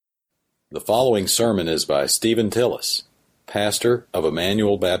The following sermon is by Stephen Tillis, pastor of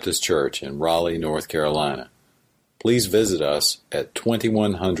Emmanuel Baptist Church in Raleigh, North Carolina. Please visit us at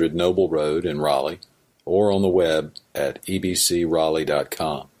 2100 Noble Road in Raleigh or on the web at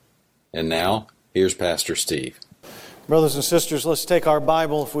ebcraleigh.com. And now, here's Pastor Steve. Brothers and sisters, let's take our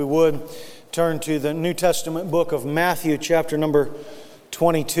Bible, if we would, turn to the New Testament book of Matthew, chapter number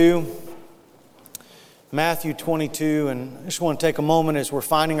 22. Matthew 22, and I just want to take a moment as we're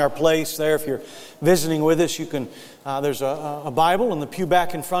finding our place there. If you're visiting with us, you can. There's a Bible in the pew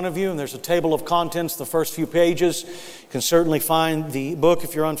back in front of you, and there's a table of contents, the first few pages. You can certainly find the book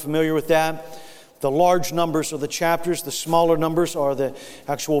if you're unfamiliar with that. The large numbers are the chapters, the smaller numbers are the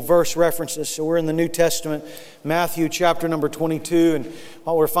actual verse references. So we're in the New Testament, Matthew chapter number 22, and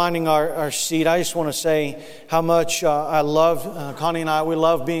while we're finding our seat, I just want to say how much I love, Connie and I, we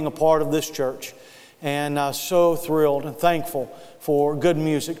love being a part of this church. And so thrilled and thankful for good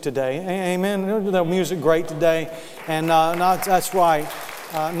music today. Amen. The music great today, and that's right.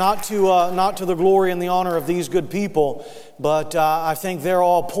 Not to the glory and the honor of these good people, but I think they're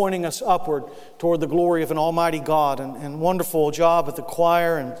all pointing us upward toward the glory of an Almighty God. And wonderful job at the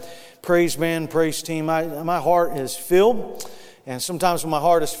choir and praise band, praise team. My heart is filled, and sometimes when my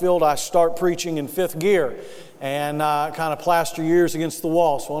heart is filled, I start preaching in fifth gear and kind of plaster your ears against the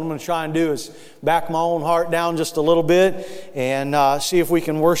wall. So what I'm going to try and do is back my own heart down just a little bit and see if we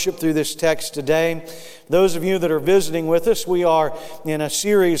can worship through this text today. Those of you that are visiting with us, we are in a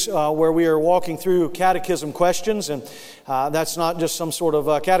series where we are walking through catechism questions, and that's not just some sort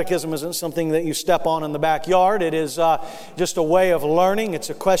of catechism isn't something that you step on in the backyard. It is just a way of learning.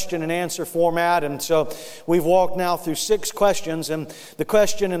 It's a question and answer format, and so we've walked now through 6 questions, and the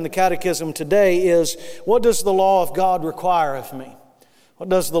question in the catechism today is, what does the law of God require of me? What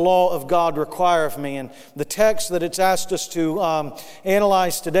does the law of God require of me? And the text that it's asked us to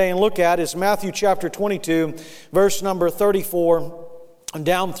analyze today and look at is Matthew chapter 22, verse number 34,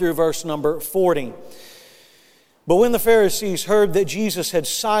 down through verse number 40. But when the Pharisees heard that Jesus had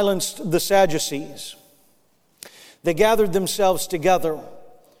silenced the Sadducees, they gathered themselves together.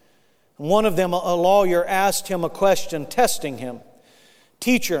 One of them, a lawyer, asked him a question, testing him.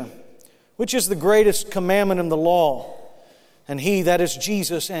 "Teacher, which is the greatest commandment in the law?" And he, that is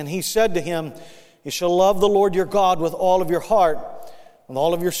Jesus, and he said to him, "You shall love the Lord your God with all of your heart, with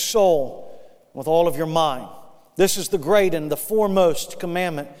all of your soul, with all of your mind. This is the great and the foremost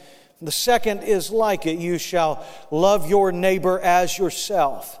commandment. The second is like it. You shall love your neighbor as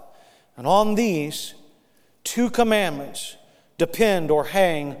yourself. And on these 2 commandments depend or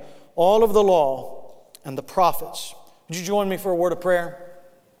hang all of the law and the prophets." Would you join me for a word of prayer?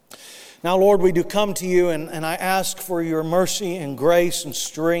 Now, Lord, we do come to you, and I ask for your mercy and grace and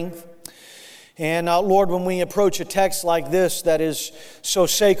strength. And Lord, when we approach a text like this that is so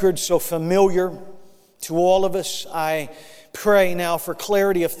sacred, so familiar to all of us, I pray now for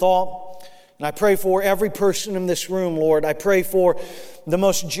clarity of thought. And I pray for every person in this room, Lord. I pray for the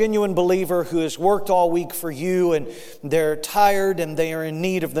most genuine believer who has worked all week for you, and they're tired and they are in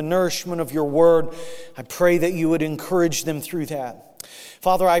need of the nourishment of your word. I pray that you would encourage them through that.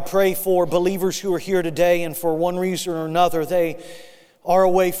 Father, I pray for believers who are here today and for one reason or another they are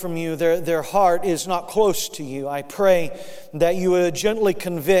away from you. Their heart is not close to you. I pray that you would gently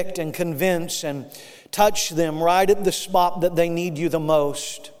convict and convince and touch them right at the spot that they need you the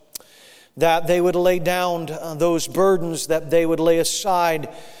most. That they would lay down those burdens, that they would lay aside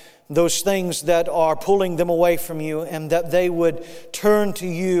those things that are pulling them away from you, and that they would turn to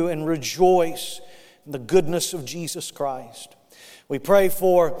you and rejoice in the goodness of Jesus Christ. We pray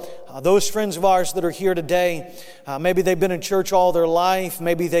for those friends of ours that are here today. Maybe they've been in church all their life.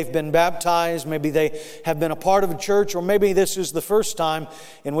 Maybe they've been baptized. Maybe they have been a part of a church. Or maybe this is the first time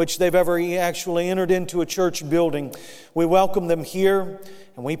in which they've ever actually entered into a church building. We welcome them here,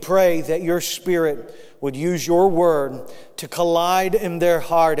 and we pray that your Spirit would use your word to collide in their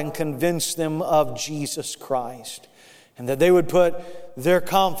heart and convince them of Jesus Christ. And that they would put their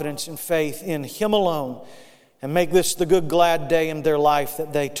confidence and faith in Him alone, and make this the good, glad day in their life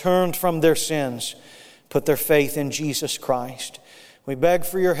that they turned from their sins, put their faith in Jesus Christ. We beg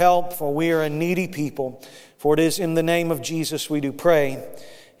for your help, for we are a needy people. For it is in the name of Jesus we do pray.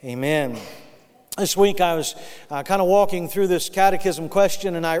 Amen. This week I was kind of walking through this catechism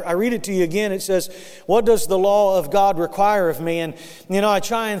question, and I read it to you again. It says, what does the law of God require of me? And, I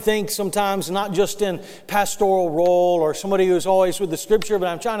try and think sometimes not just in pastoral role or somebody who's always with the Scripture, but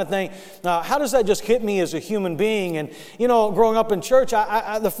I'm trying to think, how does that just hit me as a human being? And, growing up in church,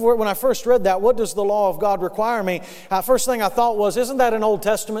 when I first read that, what does the law of God require me? First thing I thought was, isn't that an Old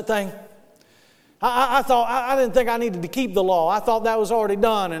Testament thing? I didn't think I needed to keep the law. I thought that was already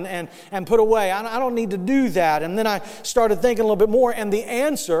done and put away. I don't need to do that. And then I started thinking a little bit more. And the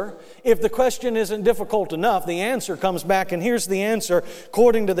answer, if the question isn't difficult enough, the answer comes back. And here's the answer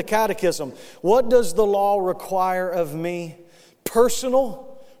according to the Catechism. What does the law require of me?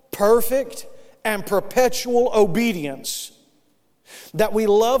 Personal, perfect, and perpetual obedience. That we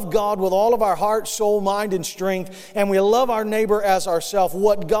love God with all of our heart, soul, mind, and strength, and we love our neighbor as ourselves.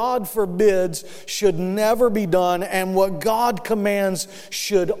 What God forbids should never be done, and what God commands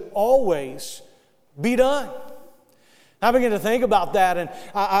should always be done. I began to think about that, and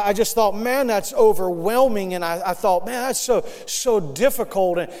I just thought, man, that's overwhelming. And I thought, man, that's so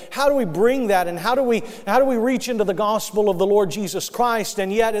difficult. And how do we bring that? And how do we reach into the gospel of the Lord Jesus Christ,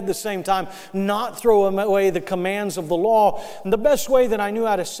 and yet at the same time not throw away the commands of the law? And the best way that I knew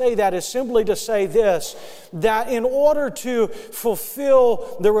how to say that is simply to say this: that in order to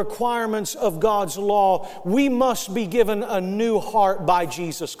fulfill the requirements of God's law, we must be given a new heart by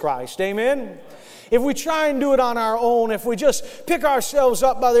Jesus Christ. Amen? If we try and do it on our own, if we just pick ourselves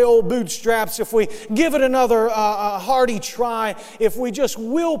up by the old bootstraps, if we give it another hearty try, if we just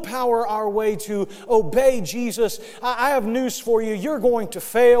willpower our way to obey Jesus, I have news for you. You're going to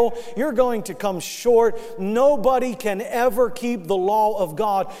fail. You're going to come short. Nobody can ever keep the law of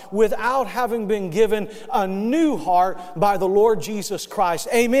God without having been given a new heart by the Lord Jesus Christ.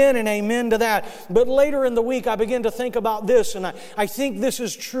 Amen and amen to that. But later in the week, I began to think about this, and I think this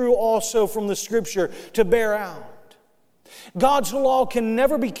is true also from the Scripture to bear out. God's law can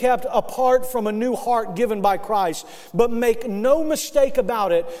never be kept apart from a new heart given by Christ. But make no mistake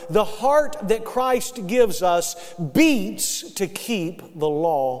about it, the heart that Christ gives us beats to keep the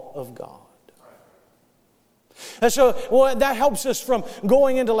law of God. And so that helps us from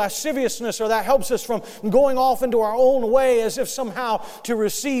going into lasciviousness, or that helps us from going off into our own way as if somehow to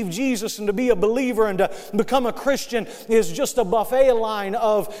receive Jesus and to be a believer and to become a Christian is just a buffet line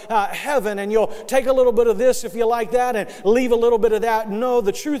of heaven, and you'll take a little bit of this if you like that and leave a little bit of that. No,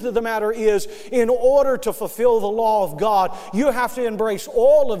 the truth of the matter is, in order to fulfill the law of God, you have to embrace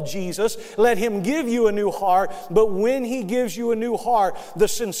all of Jesus, let Him give you a new heart. But when He gives you a new heart, the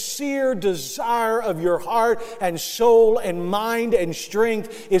sincere desire of your heart and soul and mind and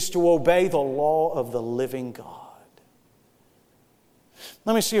strength is to obey the law of the living God.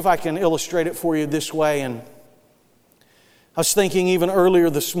 Let me see if I can illustrate it for you this way. And I was thinking even earlier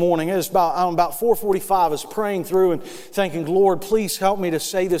this morning, it was about 4:45, I was praying through and thinking, Lord, please help me to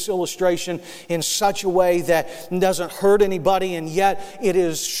say this illustration in such a way that doesn't hurt anybody, and yet it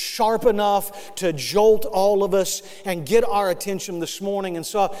is sharp enough to jolt all of us and get our attention this morning. And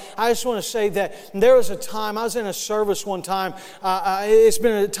so I just want to say that there was a time, I was in a service one time, it's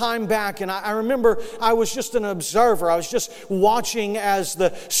been a time back, and I remember I was just an observer. I was just watching as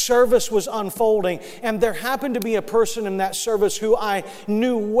the service was unfolding, and there happened to be a person in that service who I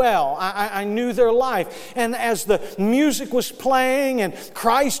knew well. I knew their life. And as the music was playing and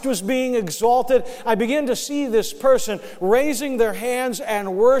Christ was being exalted, I began to see this person raising their hands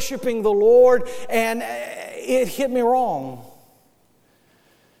and worshiping the Lord, and it hit me wrong.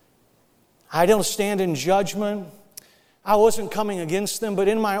 I don't stand in judgment. I wasn't coming against them, but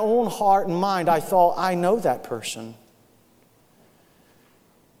in my own heart and mind, I thought, I know that person.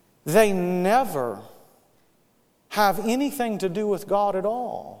 They never have anything to do with God at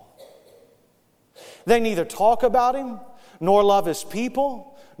all. They neither talk about Him, nor love His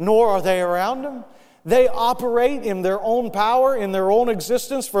people, nor are they around Him. They operate in their own power, in their own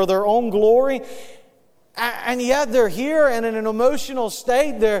existence, for their own glory. And yet they're here and in an emotional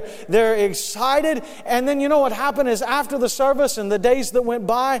state. They're excited. And then you know what happened is, after the service and the days that went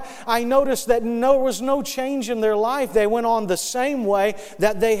by, I noticed that there was no change in their life. They went on the same way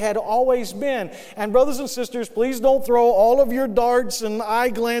that they had always been. And brothers and sisters, please don't throw all of your darts and eye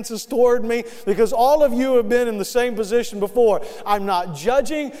glances toward me, because all of you have been in the same position before. I'm not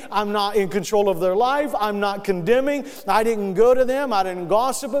judging. I'm not in control of their life. I'm not condemning. I didn't go to them. I didn't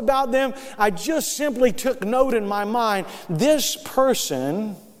gossip about them. I just simply took note in my mind, this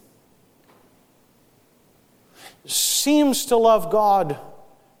person seems to love God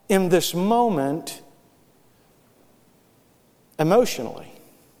in this moment emotionally,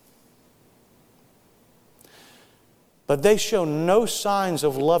 but they show no signs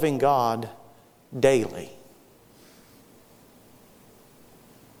of loving God daily.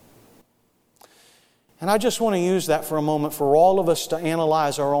 And I just want to use that for a moment for all of us to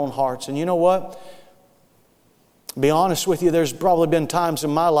analyze our own hearts. And you know what? Be honest with you, there's probably been times in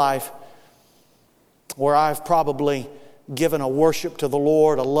my life where I've probably given a worship to the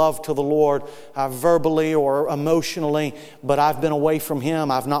Lord, a love to the Lord, verbally or emotionally, but I've been away from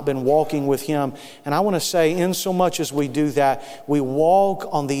Him. I've not been walking with Him. And I want to say, in so much as we do that, we walk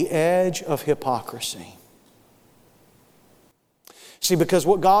on the edge of hypocrisy. See, because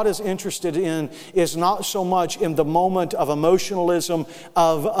what God is interested in is not so much in the moment of emotionalism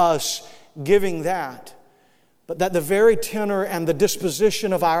of us giving that, but that the very tenor and the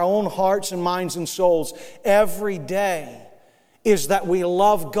disposition of our own hearts and minds and souls every day is that we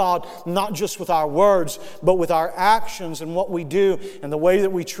love God not just with our words, but with our actions and what we do and the way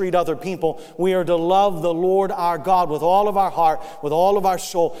that we treat other people. We are to love the Lord our God with all of our heart, with all of our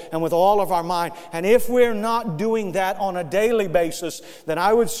soul, and with all of our mind. And if we're not doing that on a daily basis, then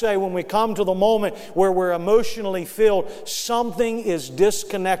I would say when we come to the moment where we're emotionally filled, something is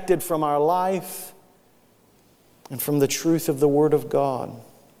disconnected from our life and from the truth of the Word of God.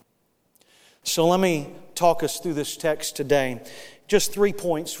 So let me talk us through this text today. Just 3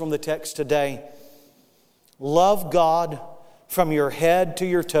 points from the text today. Love God from your head to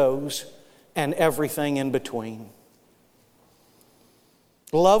your toes and everything in between.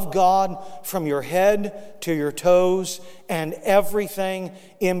 Love God from your head to your toes and everything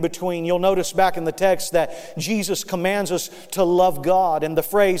in between. You'll notice back in the text that Jesus commands us to love God. And the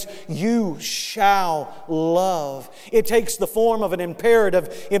phrase, you shall love. It takes the form of an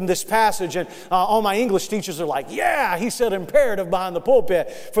imperative in this passage. And all my English teachers are like, yeah, he said imperative behind the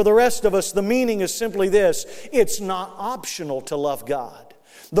pulpit. For the rest of us, the meaning is simply this. It's not optional to love God.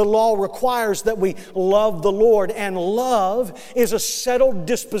 The law requires that we love the Lord, and love is a settled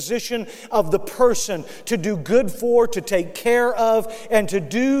disposition of the person to do good for, to take care of, and to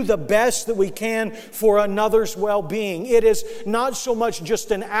do the best that we can for another's well-being. It is not so much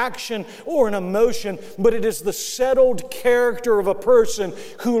just an action or an emotion, but it is the settled character of a person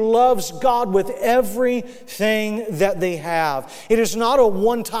who loves God with everything that they have. It is not a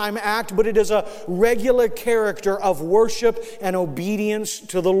one-time act, but it is a regular character of worship and obedience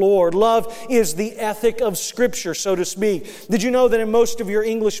to the Lord. Love is the ethic of Scripture, so to speak. Did you know that in most of your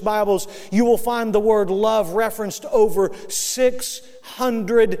English Bibles, you will find the word love referenced over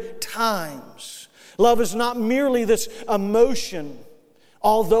 600 times? Love is not merely this emotion,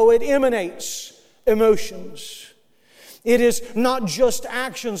 although it emanates emotions. It is not just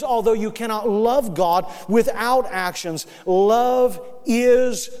actions, although you cannot love God without actions. Love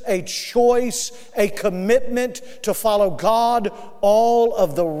is a choice, a commitment to follow God all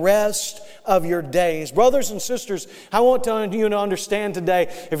of the rest of your days. Brothers and sisters, I want you to understand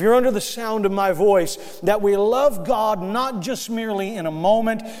today, if you're under the sound of my voice, that we love God not just merely in a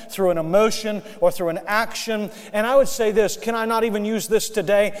moment, through an emotion or through an action. And I would say this, can I not even use this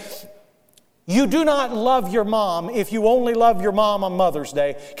today? You do not love your mom if you only love your mom on Mother's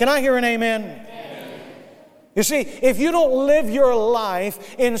Day. Can I hear an amen? Amen. You see, if you don't live your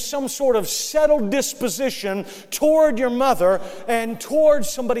life in some sort of settled disposition toward your mother and toward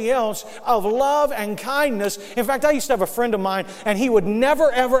somebody else of love and kindness. In fact, I used to have a friend of mine, and he would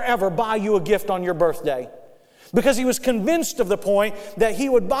never, ever, ever buy you a gift on your birthday. Because he was convinced of the point that he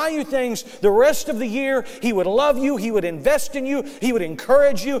would buy you things the rest of the year. He would love you. He would invest in you. He would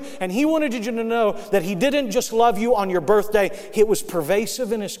encourage you. And he wanted you to know that he didn't just love you on your birthday. It was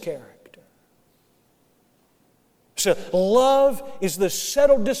pervasive in his character. So love is the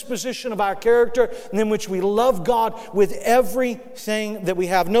settled disposition of our character in which we love God with everything that we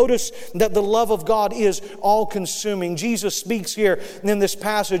have. Notice that the love of God is all-consuming. Jesus speaks here in this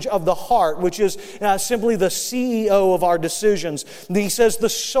passage of the heart, which is simply the CEO of our decisions. He says the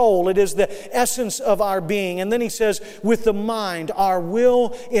soul, it is the essence of our being. And then he says with the mind, our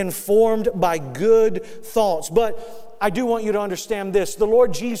will informed by good thoughts. But I do want you to understand this. The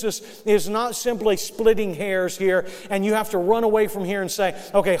Lord Jesus is not simply splitting hairs here, and you have to run away from here and say,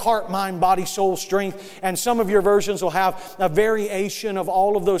 okay, heart, mind, body, soul, strength. And some of your versions will have a variation of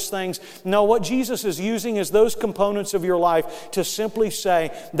all of those things. No, what Jesus is using is those components of your life to simply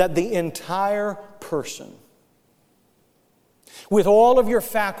say that the entire person, with all of your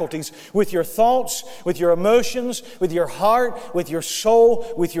faculties, with your thoughts, with your emotions, with your heart, with your soul,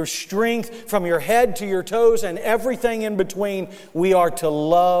 with your strength, from your head to your toes and everything in between, we are to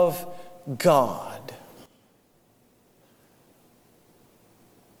love God.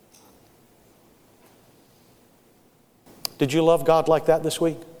 Did you love God like that this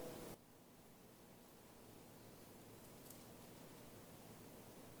week?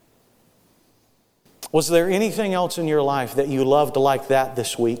 Was there anything else in your life that you loved like that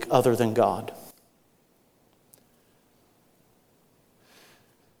this week other than God?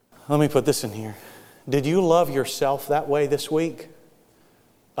 Let me put this in here. Did you love yourself that way this week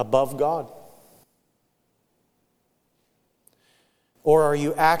above God? Or are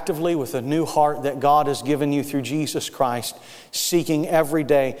you actively, with a new heart that God has given you through Jesus Christ, seeking every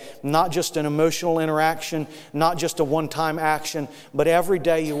day, not just an emotional interaction, not just a one-time action, but every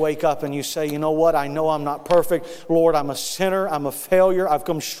day you wake up and you say, you know what, I know I'm not perfect. Lord, I'm a sinner, I'm a failure, I've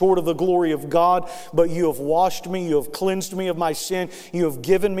come short of the glory of God, but you have washed me, you have cleansed me of my sin, you have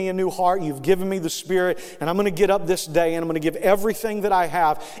given me a new heart, you've given me the Spirit, and I'm going to get up this day and I'm going to give everything that I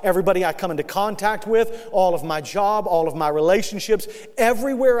have, everybody I come into contact with, all of my job, all of my relationships,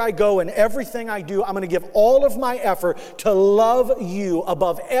 everywhere I go and everything I do, I'm going to give all of my effort to love you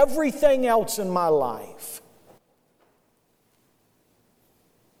above everything else in my life.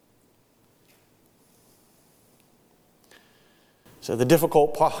 So the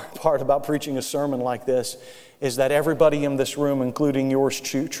difficult part about preaching a sermon like this is that everybody in this room, including yours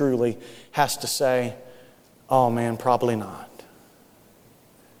truly, has to say, oh man, probably not.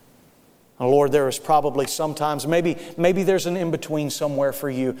 Lord, there is probably sometimes, maybe there's an in-between somewhere for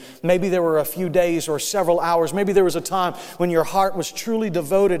you. Maybe there were a few days or several hours. Maybe there was a time when your heart was truly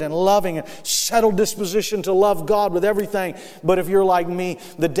devoted and loving and settled disposition to love God with everything. But if you're like me,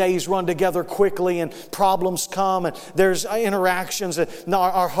 the days run together quickly and problems come and there's interactions and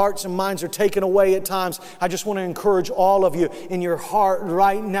our hearts and minds are taken away at times. I just want to encourage all of you in your heart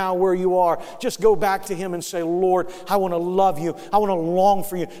right now where you are. Just go back to Him and say, Lord, I want to love you. I want to long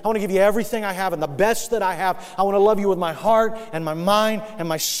for you. I want to give you everything I have and the best that I have. I want to love you with my heart and my mind and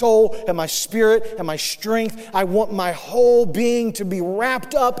my soul and my spirit and my strength. I want my whole being to be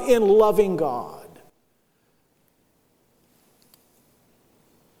wrapped up in loving God.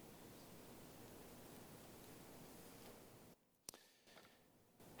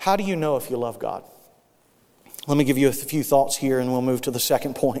 How do you know if you love God? Let me give you a few thoughts here and we'll move to the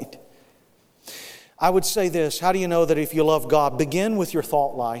second point. I would say this, how do you know that if you love God? Begin with your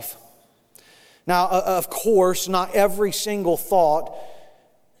thought life. Now, of course, not every single thought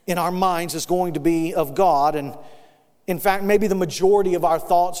in our minds is going to be of God. And in fact, maybe the majority of our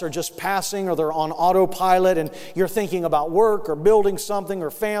thoughts are just passing or they're on autopilot and you're thinking about work or building something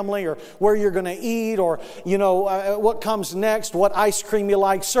or family or where you're going to eat or, what comes next, what ice cream you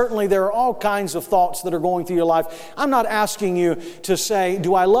like. Certainly, there are all kinds of thoughts that are going through your life. I'm not asking you to say,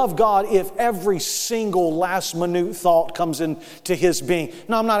 do I love God if every single last minute thought comes into His being?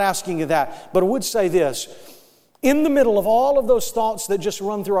 No, I'm not asking you that. But I would say this. In the middle of all of those thoughts that just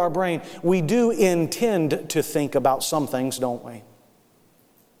run through our brain, we do intend to think about some things, don't we?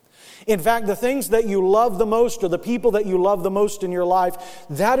 In fact, the things that you love the most or the people that you love the most in your life,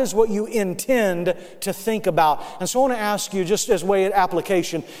 that is what you intend to think about. And so I want to ask you, just as way of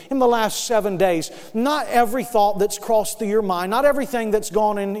application, in the last 7 days, not every thought that's crossed through your mind, not everything that's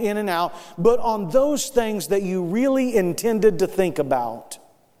gone in and out, but on those things that you really intended to think about,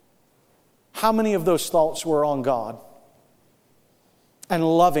 how many of those thoughts were on God and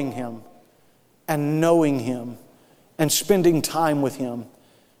loving Him and knowing Him and spending time with Him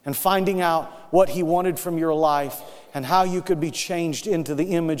and finding out what He wanted from your life and how you could be changed into the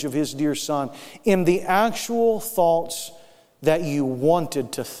image of His dear Son in the actual thoughts that you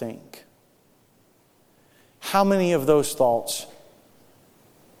wanted to think? How many of those thoughts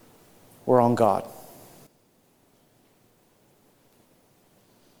were on God?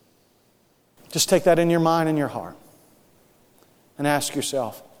 Just take that in your mind and your heart and ask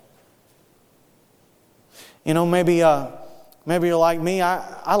yourself. Maybe you're like me.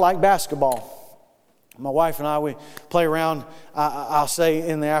 I like basketball. My wife and I, we play around. I'll say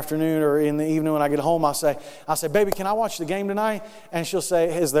in the afternoon or in the evening when I get home, I'll say, baby, can I watch the game tonight? And she'll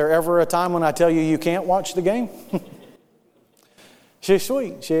say, is there ever a time when I tell you can't watch the game? She's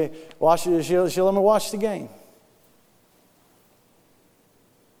sweet. She'll let me watch the game.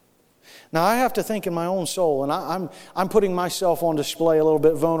 Now, I have to think in my own soul, and I'm putting myself on display a little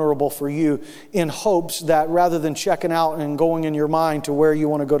bit vulnerable for you in hopes that rather than checking out and going in your mind to where you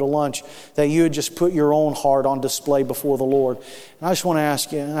want to go to lunch, that you would just put your own heart on display before the Lord. And I just want to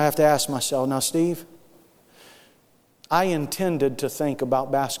ask you, and I have to ask myself, now, Steve, I intended to think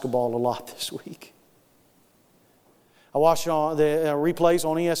about basketball a lot this week. I watch the replays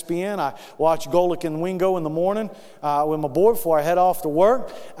on ESPN. I watch Golic and Wingo in the morning with my boy before I head off to work.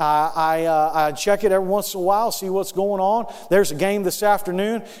 I check it every once in a while, see what's going on. There's a game this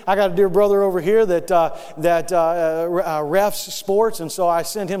afternoon. I got a dear brother over here that refs sports, and so I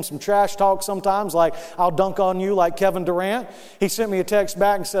send him some trash talk sometimes, like I'll dunk on you like Kevin Durant. He sent me a text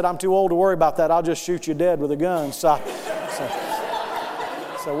back and said, I'm too old to worry about that. I'll just shoot you dead with a gun. So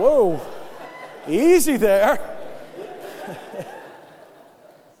whoa, easy there.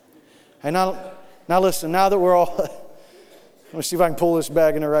 Hey, now listen, now that we're all, let me see if I can pull this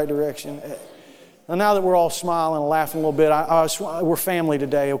back in the right direction. And now that we're all smiling and laughing a little bit, we're family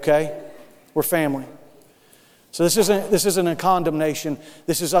today, okay? We're family. So this isn't a condemnation.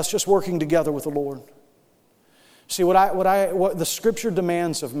 This is us just working together with the Lord. See, what the Scripture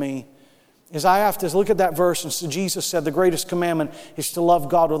demands of me is I have to look at that verse, and so Jesus said the greatest commandment is to love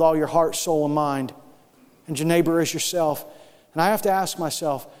God with all your heart, soul, and mind, and your neighbor as yourself. And I have to ask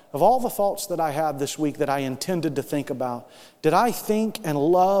myself, of all the thoughts that I had this week that I intended to think about, did I think and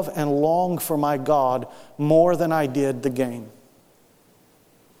love and long for my God more than I did the game?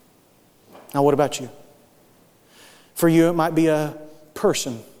 Now, what about you? For you, it might be a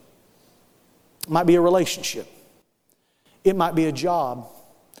person. It might be a relationship. It might be a job.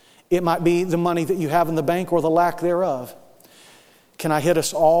 It might be the money that you have in the bank or the lack thereof. Can I hit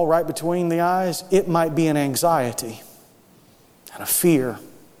us all right between the eyes? It might be an anxiety and a fear.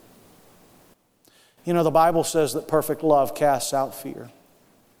 You know, the Bible says that perfect love casts out fear.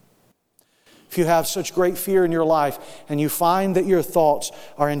 If you have such great fear in your life and you find that your thoughts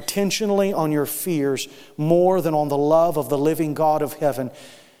are intentionally on your fears more than on the love of the living God of heaven,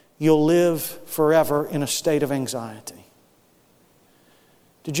 you'll live forever in a state of anxiety.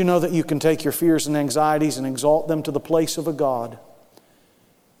 Did you know that you can take your fears and anxieties and exalt them to the place of a God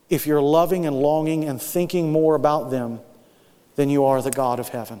if you're loving and longing and thinking more about them than you are the God of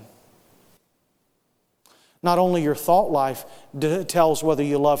heaven? Not only your thought life tells whether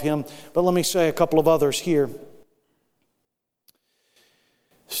you love Him, but let me say a couple of others here.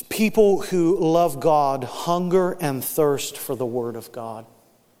 People who love God hunger and thirst for the Word of God.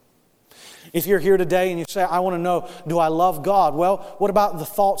 If you're here today and you say, I want to know, do I love God? Well, what about the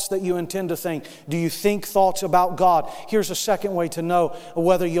thoughts that you intend to think? Do you think thoughts about God? Here's a second way to know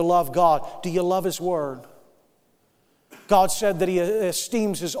whether you love God. Do you love His Word? God said that He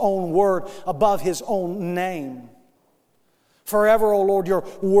esteems His own Word above His own name. Forever, O Lord, your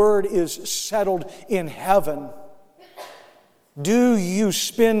Word is settled in heaven. Do you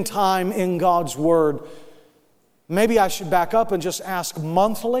spend time in God's Word? Maybe I should back up and just ask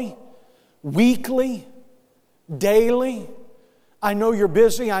monthly, weekly, daily. I know you're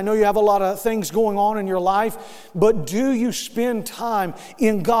busy. I know you have a lot of things going on in your life. But do you spend time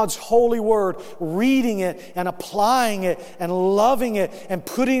in God's holy Word, reading it and applying it and loving it and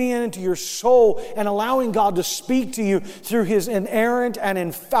putting it into your soul and allowing God to speak to you through His inerrant and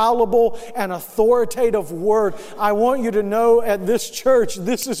infallible and authoritative Word? I want you to know at this church,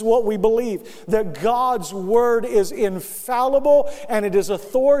 this is what we believe, that God's Word is infallible and it is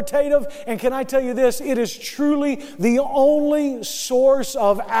authoritative. And can I tell you this? It is truly the only source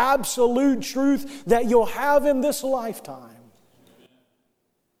of absolute truth that you'll have in this lifetime.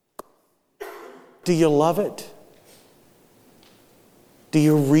 Do you love it? Do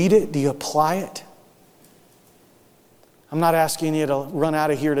you read it? Do you apply it? I'm not asking you to run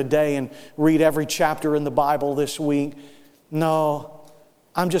out of here today and read every chapter in the Bible this week. No,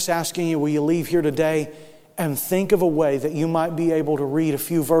 I'm just asking you, will you leave here today and think of a way that you might be able to read a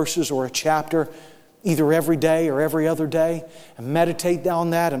few verses or a chapter either every day or every other day, and meditate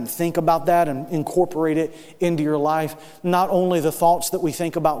on that and think about that and incorporate it into your life. Not only the thoughts that we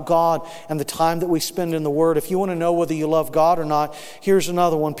think about God and the time that we spend in the Word. If you want to know whether you love God or not, here's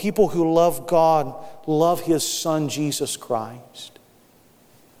another one. People who love God love His Son, Jesus Christ.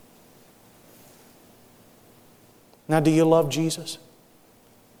 Now, do you love Jesus?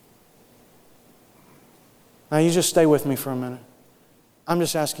 Now, you just stay with me for a minute. I'm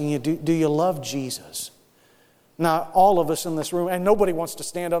just asking you, do you love Jesus? Now, all of us in this room, and nobody wants to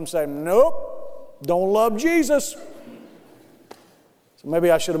stand up and say, nope, don't love Jesus. So maybe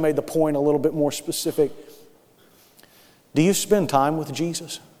I should have made the point a little bit more specific. Do you spend time with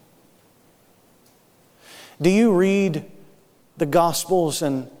Jesus? Do you read the Gospels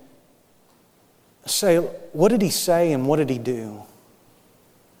and say, what did He say and what did He do?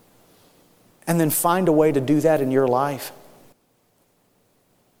 And then find a way to do that in your life?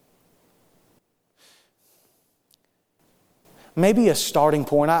 Maybe a starting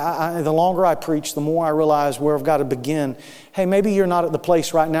point. The longer I preach, the more I realize where I've got to begin. Hey, maybe you're not at the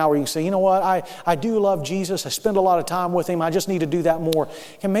place right now where you can say, you know what, I do love Jesus. I spend a lot of time with Him. I just need to do that more.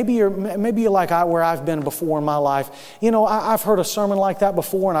 And maybe you're like where I've been before in my life. You know, I've heard a sermon like that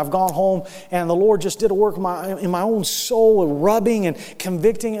before, and I've gone home, and the Lord just did a work in my own soul, and rubbing and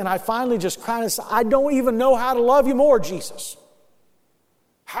convicting, and I finally just kind of said, I don't even know how to love You more, Jesus.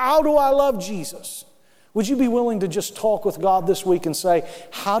 How do I love Jesus? Would you be willing to just talk with God this week and say,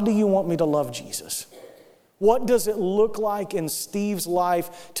 how do You want me to love Jesus? What does it look like in Steve's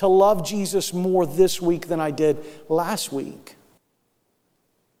life to love Jesus more this week than I did last week?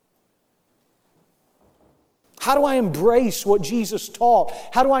 How do I embrace what Jesus taught?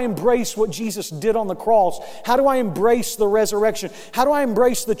 How do I embrace what Jesus did on the cross? How do I embrace the resurrection? How do I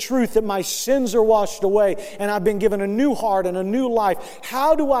embrace the truth that my sins are washed away and I've been given a new heart and a new life?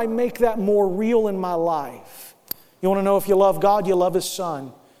 How do I make that more real in my life? You want to know if you love God? You love His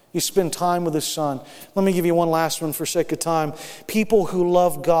Son. You spend time with His Son. Let me give you one last one for sake of time. People who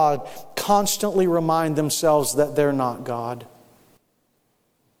love God constantly remind themselves that they're not God.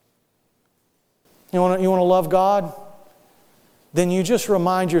 You want to love God? Then you just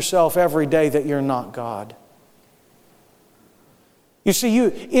remind yourself every day that you're not God. You see,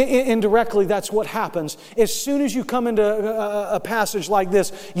 indirectly, that's what happens. As soon as you come into a passage like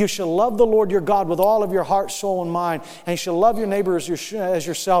this, you shall love the Lord your God with all of your heart, soul, and mind, and you shall love your neighbor as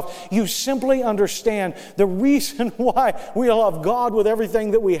yourself. You simply understand the reason why we love God with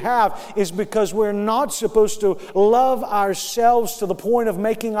everything that we have is because we're not supposed to love ourselves to the point of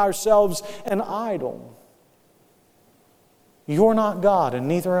making ourselves an idol. You're not God, and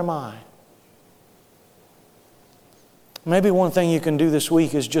neither am I. Maybe one thing you can do this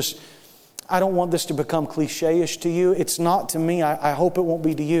week is just, I don't want this to become cliche-ish to you. It's not to me. I hope it won't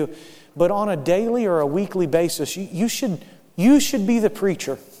be to you. But on a daily or a weekly basis, you should be the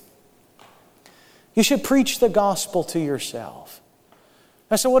preacher. You should preach the gospel to yourself.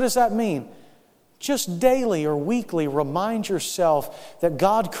 And so what does that mean? Just daily or weekly remind yourself that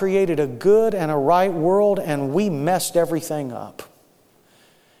God created a good and a right world and we messed everything up.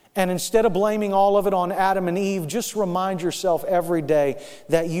 And instead of blaming all of it on Adam and Eve, just remind yourself every day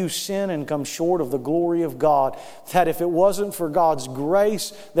that you sin and come short of the glory of God. That if it wasn't for God's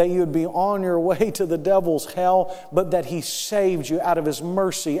grace, that you would be on your way to the devil's hell, but that He saved you out of His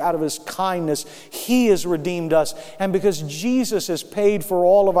mercy, out of His kindness. He has redeemed us. And because Jesus has paid for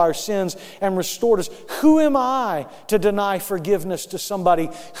all of our sins and restored us, who am I to deny forgiveness to somebody?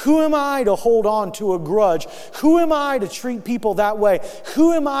 Who am I to hold on to a grudge? Who am I to treat people that way?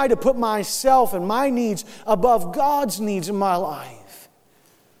 Who am I to put myself and my needs above God's needs in my life?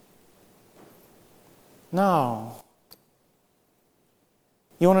 No.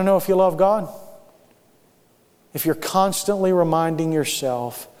 You want to know if you love God? If you're constantly reminding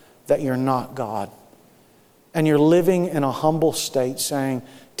yourself that you're not God and you're living in a humble state saying,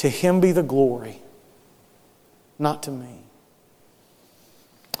 to Him be the glory, not to me.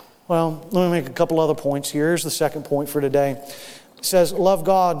 Well, let me make a couple other points here. Here's the second point for today. It says, love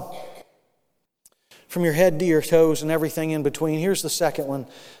God from your head to your toes and everything in between. Here's the second one.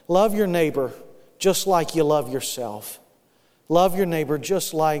 Love your neighbor just like you love yourself. Love your neighbor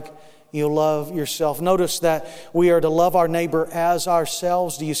just like you love yourself. Notice that we are to love our neighbor as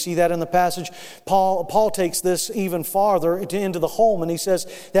ourselves. Do you see that in the passage? Paul takes this even farther into the home, and he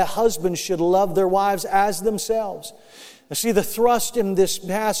says that husbands should love their wives as themselves. Now see, the thrust in this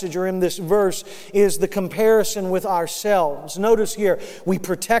passage or in this verse is the comparison with ourselves. Notice here, we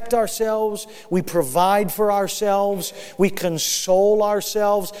protect ourselves, we provide for ourselves, we console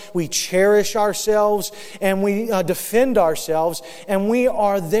ourselves, we cherish ourselves, and we defend ourselves. And we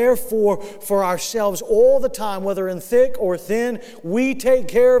are therefore for ourselves all the time, whether in thick or thin. We take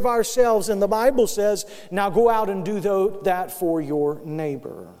care of ourselves. And the Bible says, now go out and do that for your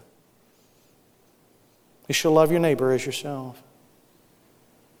neighbor. You shall love your neighbor as yourself.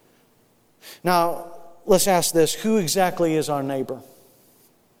 Now, let's ask this. Who exactly is our neighbor?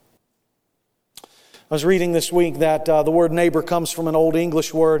 I was reading this week that the word neighbor comes from an Old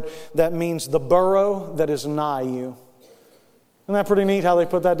English word that means the borough that is nigh you. Isn't that pretty neat how they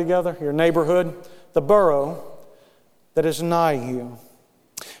put that together? Your neighborhood, the borough that is nigh you.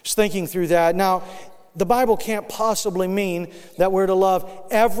 I was thinking through that. Now, the Bible can't possibly mean that we're to love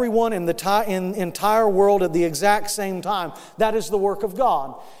everyone in the entire world at the exact same time. That is the work of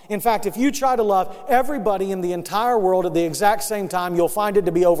God. In fact, if you try to love everybody in the entire world at the exact same time, you'll find it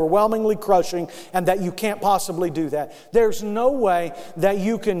to be overwhelmingly crushing and that you can't possibly do that. There's no way that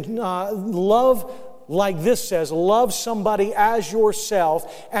you can love, like this says, love somebody as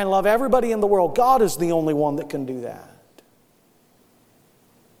yourself and love everybody in the world. God is the only one that can do that.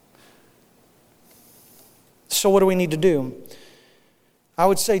 So what do we need to do? I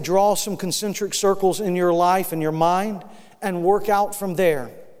would say draw some concentric circles in your life and your mind and work out from there.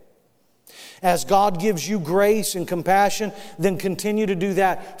 As God gives you grace and compassion, then continue to do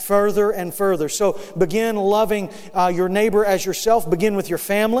that further and further. So begin loving your neighbor as yourself. Begin with your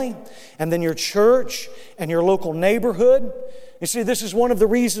family and then your church and your local neighborhood. You see, this is one of the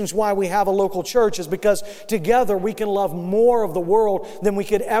reasons why we have a local church is because together we can love more of the world than we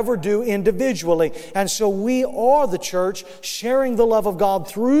could ever do individually. And so we are the church sharing the love of God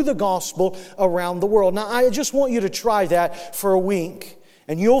through the gospel around the world. Now, I just want you to try that for a week.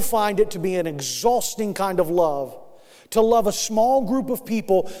 And you'll find it to be an exhausting kind of love. To love a small group of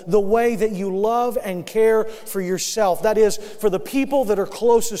people the way that you love and care for yourself. That is, for the people that are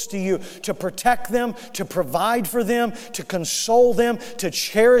closest to you, to protect them, to provide for them, to console them, to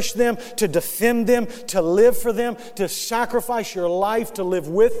cherish them, to defend them, to live for them, to sacrifice your life to live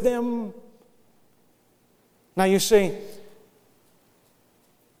with them. Now you see,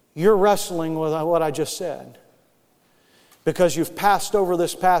 you're wrestling with what I just said. Because you've passed over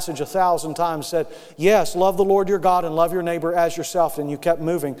this passage 1,000 times, said, yes, love the Lord your God and love your neighbor as yourself, and you kept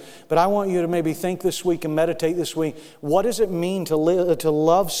moving. But I want you to maybe think this week and meditate this week, what does it mean to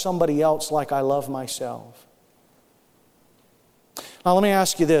love somebody else like I love myself? Now let me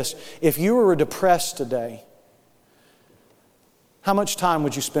ask you this. If you were depressed today, how much time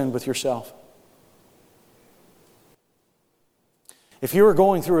would you spend with yourself? If you were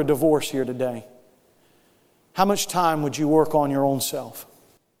going through a divorce here today, how much time would you work on your own self?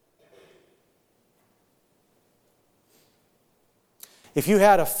 If you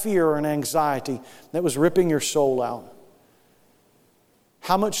had a fear or an anxiety that was ripping your soul out,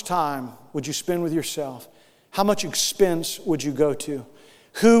 how much time would you spend with yourself? How much expense would you go to?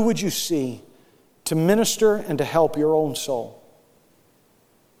 Who would you see to minister and to help your own soul?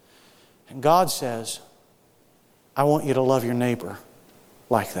 And God says, I want you to love your neighbor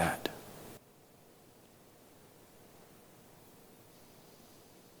like that.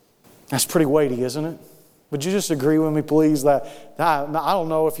 That's pretty weighty, isn't it? Would you just agree with me, please, that I don't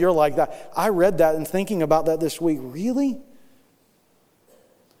know if you're like that. I read that and thinking about that this week. Really?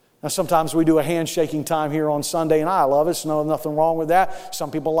 Now, sometimes we do a handshaking time here on Sunday, and I love it. So nothing wrong with that.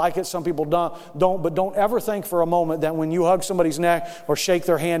 Some people like it, some people don't. But don't ever think for a moment that when you hug somebody's neck or shake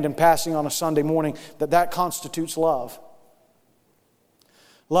their hand in passing on a Sunday morning, that constitutes love.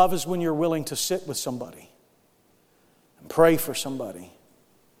 Love is when you're willing to sit with somebody and pray for somebody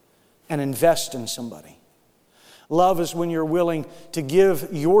and invest in somebody. Love is when you're willing to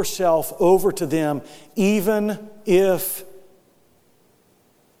give yourself over to them even if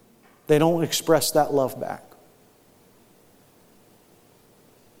they don't express that love back.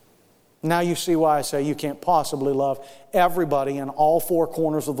 Now you see why I say you can't possibly love everybody in all four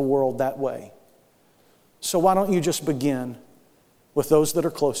corners of the world that way. So why don't you just begin with those that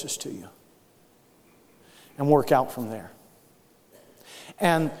are closest to you and work out from there?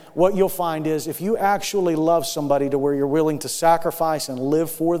 And what you'll find is if you actually love somebody to where you're willing to sacrifice and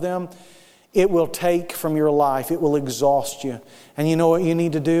live for them, it will take from your life. It will exhaust you. And you know what you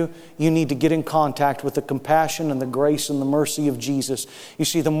need to do? You need to get in contact with the compassion and the grace and the mercy of Jesus. You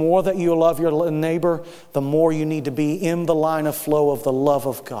see, the more that you love your neighbor, the more you need to be in the line of flow of the love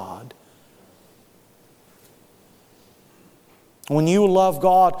of God. When you love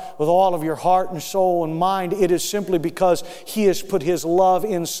God with all of your heart and soul and mind, it is simply because He has put His love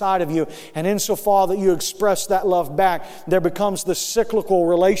inside of you. And insofar that you express that love back, there becomes this cyclical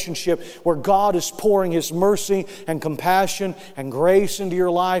relationship where God is pouring His mercy and compassion and grace into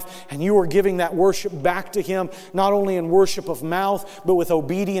your life, and you are giving that worship back to Him, not only in worship of mouth, but with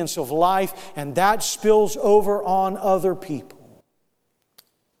obedience of life, and that spills over on other people.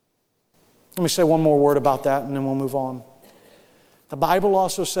 Let me say one more word about that, and then we'll move on. The Bible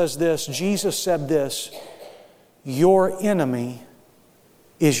also says this, Jesus said this, your enemy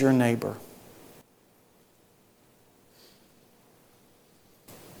is your neighbor.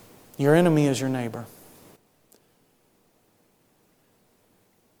 Your enemy is your neighbor.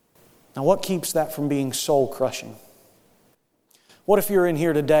 Now what keeps that from being soul crushing? What if you're in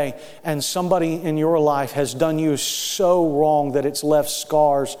here today and somebody in your life has done you so wrong that it's left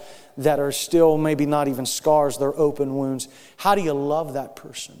scars that are still maybe not even scars, they're open wounds? How do you love that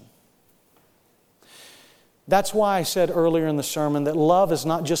person? That's why I said earlier in the sermon that love is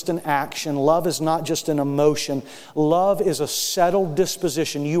not just an action. Love is not just an emotion. Love is a settled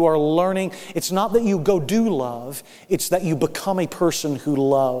disposition. You are learning. It's not that you go do love. It's that you become a person who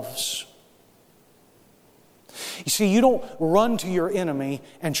loves. You see, you don't run to your enemy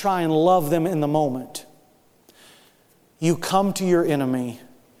and try and love them in the moment. You come to your enemy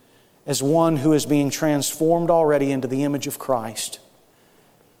as one who is being transformed already into the image of Christ.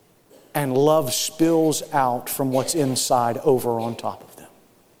 And love spills out from what's inside over on top of them.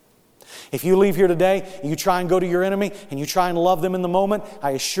 If you leave here today, you try and go to your enemy and you try and love them in the moment,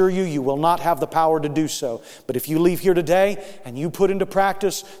 I assure you, you will not have the power to do so. But if you leave here today and you put into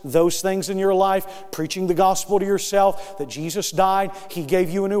practice those things in your life, preaching the gospel to yourself, that Jesus died, He gave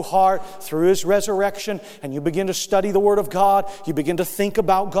you a new heart through His resurrection, and you begin to study the Word of God, you begin to think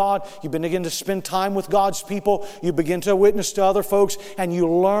about God, you begin to spend time with God's people, you begin to witness to other folks, and you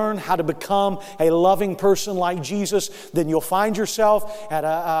learn how to become a loving person like Jesus, then you'll find yourself at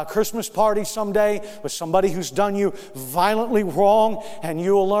a Christmas party someday with somebody who's done you violently wrong, and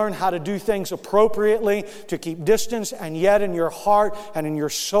you'll learn how to do things appropriately to keep distance, and yet in your heart and in your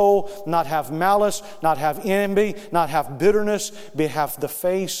soul not have malice, not have envy, not have bitterness, but have the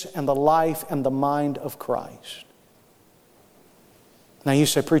face and the life and the mind of Christ. Now you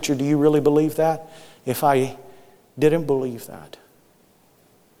say, preacher, do you really believe that? If I didn't believe that,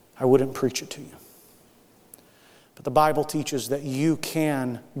 I wouldn't preach it to you. But the Bible teaches that you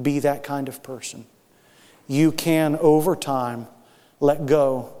can be that kind of person. You can, over time, let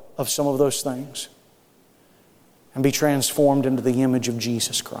go of some of those things and be transformed into the image of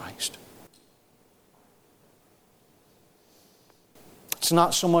Jesus Christ. It's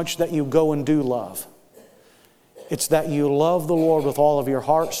not so much that you go and do love. It's that you love the Lord with all of your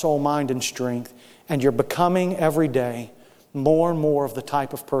heart, soul, mind, and strength, and you're becoming every day more and more of the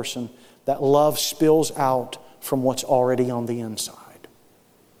type of person that love spills out from what's already on the inside.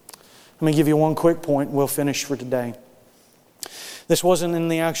 Let me give you one quick point. We'll finish for today. This wasn't in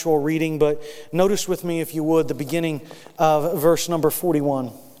the actual reading, but notice with me, if you would, the beginning of verse number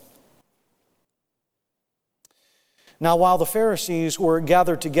 41. Now, while the Pharisees were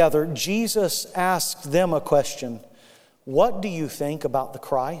gathered together, Jesus asked them a question. What do you think about the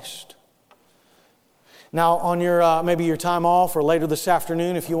Christ? Now, on your maybe your time off or later this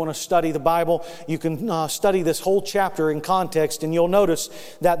afternoon, if you want to study the Bible, you can study this whole chapter in context, and you'll notice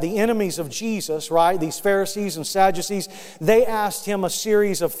that the enemies of Jesus, right, these Pharisees and Sadducees, they asked Him a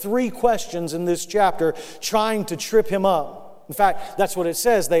series of 3 questions in this chapter, trying to trip Him up. In fact, that's what it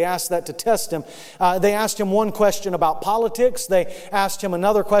says. They asked that to test Him. They asked Him one question about politics. They asked Him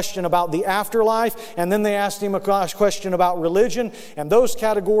another question about the afterlife. And then they asked Him a question about religion. And those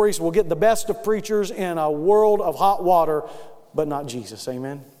categories will get the best of preachers in a world of hot water, but not Jesus.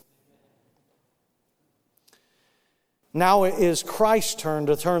 Amen? Now it is Christ's turn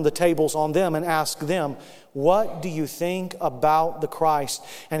to turn the tables on them and ask them, what do you think about the Christ?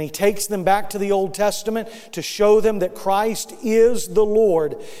 And He takes them back to the Old Testament to show them that Christ is the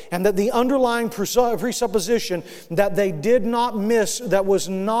Lord, and that the underlying presupposition that they did not miss, that was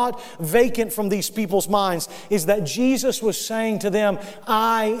not vacant from these people's minds, is that Jesus was saying to them,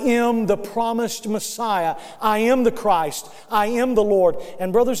 I am the promised Messiah. I am the Christ. I am the Lord.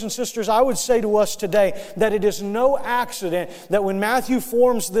 And brothers and sisters, I would say to us today that it is no accident that when Matthew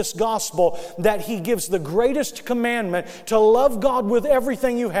forms this gospel, that he gives the greatest commandment to love God with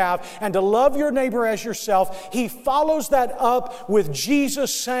everything you have and to love your neighbor as yourself. He follows that up with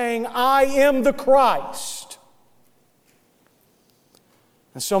Jesus saying, I am the Christ.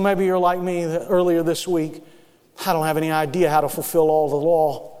 And so maybe you're like me earlier this week. I don't have any idea how to fulfill all the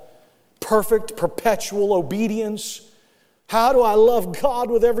law. Perfect, perpetual obedience. How do I love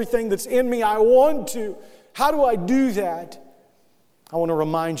God with everything that's in me? I want to. How do I do that? I want to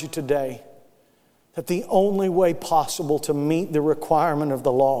remind you today that the only way possible to meet the requirement of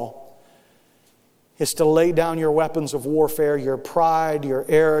the law is to lay down your weapons of warfare, your pride, your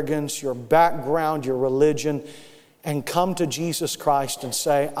arrogance, your background, your religion, and come to Jesus Christ and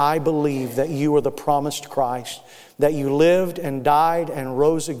say, I believe that you are the promised Christ, that you lived and died and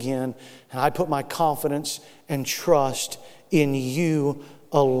rose again, and I put my confidence and trust in you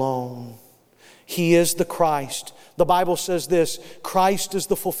alone. He is the Christ. The Bible says this, Christ is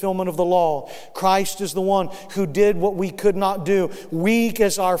the fulfillment of the law. Christ is the one who did what we could not do, weak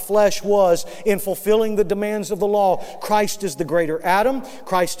as our flesh was in fulfilling the demands of the law. Christ is the greater Adam.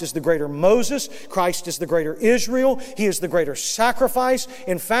 Christ is the greater Moses. Christ is the greater Israel. He is the greater sacrifice.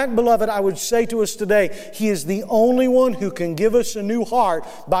 In fact, beloved, I would say to us today, He is the only one who can give us a new heart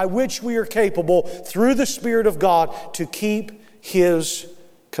by which we are capable, through the Spirit of God, to keep His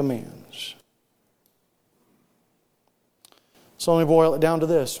commands. So let me boil it down to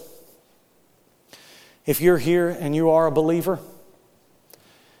this. If you're here and you are a believer,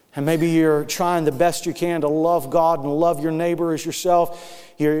 and maybe you're trying the best you can to love God and love your neighbor as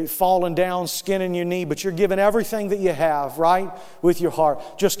yourself, you're falling down, skin in your knee, but you're giving everything that you have, right, with your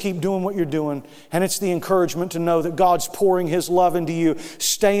heart. Just keep doing what you're doing. And it's the encouragement to know that God's pouring His love into you.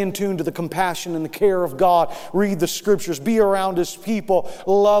 Stay in tune to the compassion and the care of God. Read the Scriptures. Be around His people.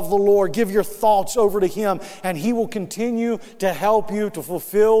 Love the Lord. Give your thoughts over to Him, and He will continue to help you to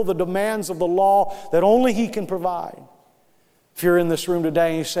fulfill the demands of the law that only He can provide. If you're in this room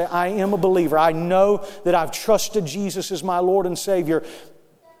today and you say, I am a believer, I know that I've trusted Jesus as my Lord and Savior,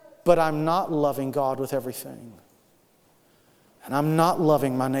 but I'm not loving God with everything. And I'm not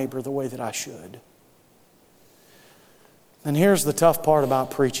loving my neighbor the way that I should. And here's the tough part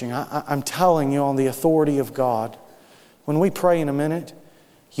about preaching. I'm telling you on the authority of God. When we pray in a minute,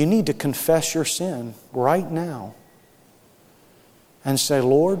 you need to confess your sin right now. And say,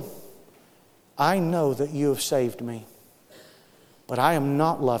 Lord, I know that You have saved me. But I am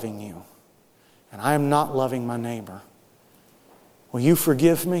not loving You, and I am not loving my neighbor. Will You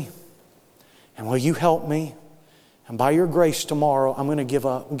forgive me? And will You help me? And by Your grace tomorrow, I'm going to get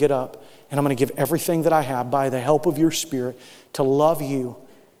up, and I'm going to give everything that I have by the help of Your Spirit to love You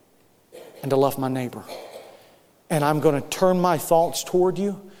and to love my neighbor. And I'm going to turn my thoughts toward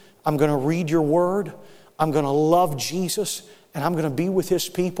You. I'm going to read Your Word. I'm going to love Jesus, and I'm going to be with His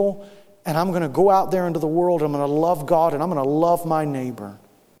people. And I'm going to go out there into the world, I'm going to love God, and I'm going to love my neighbor.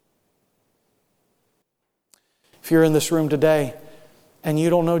 If you're in this room today and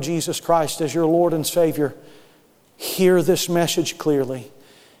you don't know Jesus Christ as your Lord and Savior, hear this message clearly.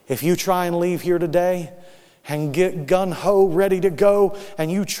 If you try and leave here today and get gung-ho ready to go,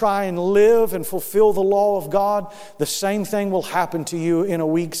 and you try and live and fulfill the law of God, the same thing will happen to you in a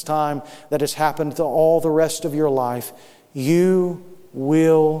week's time that has happened to all the rest of your life. You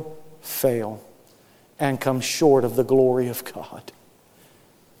will fail and come short of the glory of God.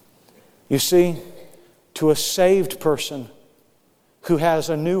 You see, to a saved person who has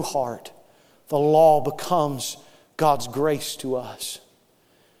a new heart, the law becomes God's grace to us.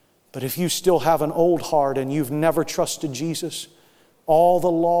 But if you still have an old heart and you've never trusted Jesus, all the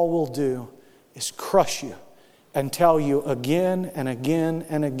law will do is crush you and tell you again and again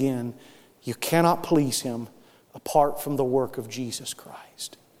and again, you cannot please Him apart from the work of Jesus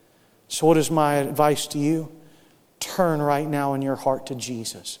Christ. So what is my advice to you? Turn right now in your heart to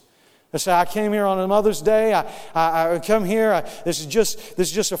Jesus. I say, I came here on a Mother's Day. I come here. This is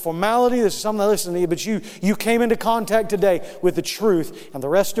just a formality. This is something I listen to you. But you came into contact today with the truth, and the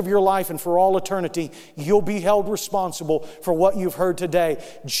rest of your life and for all eternity, you'll be held responsible for what you've heard today.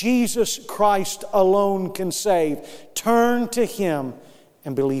 Jesus Christ alone can save. Turn to Him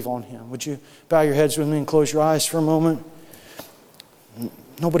and believe on Him. Would you bow your heads with me and close your eyes for a moment?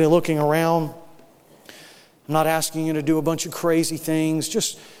 Nobody looking around. I'm not asking you to do a bunch of crazy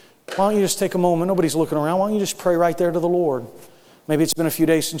things. Why don't you just take a moment? Nobody's looking around. Why don't you just pray right there to the Lord? Maybe it's been a few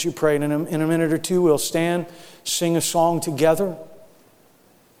days since you prayed. In a minute or two, we'll stand, sing a song together.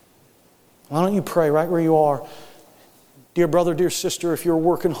 Why don't you pray right where you are? Dear brother, dear sister, if you're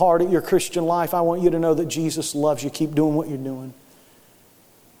working hard at your Christian life, I want you to know that Jesus loves you. Keep doing what you're doing.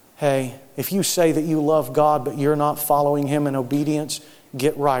 Hey, if you say that you love God, but you're not following Him in obedience,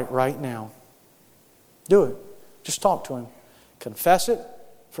 get right now. Do it. Just talk to Him. Confess it.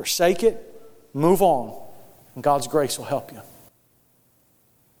 Forsake it. Move on. And God's grace will help you.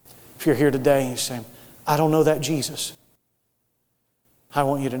 If you're here today and you say, I don't know that Jesus, I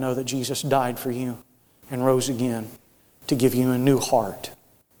want you to know that Jesus died for you and rose again to give you a new heart.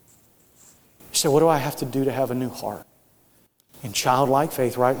 You say, what do I have to do to have a new heart? In childlike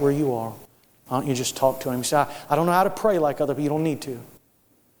faith, right where you are, why don't you just talk to Him? You say, I don't know how to pray like other people. You don't need to.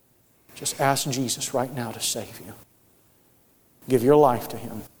 Just ask Jesus right now to save you. Give your life to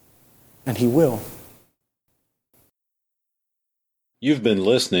Him, and He will. You've been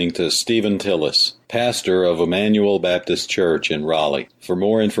listening to Stephen Tillis, pastor of Emmanuel Baptist Church in Raleigh. For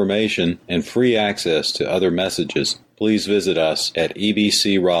more information and free access to other messages, please visit us at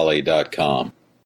ebcraleigh.com.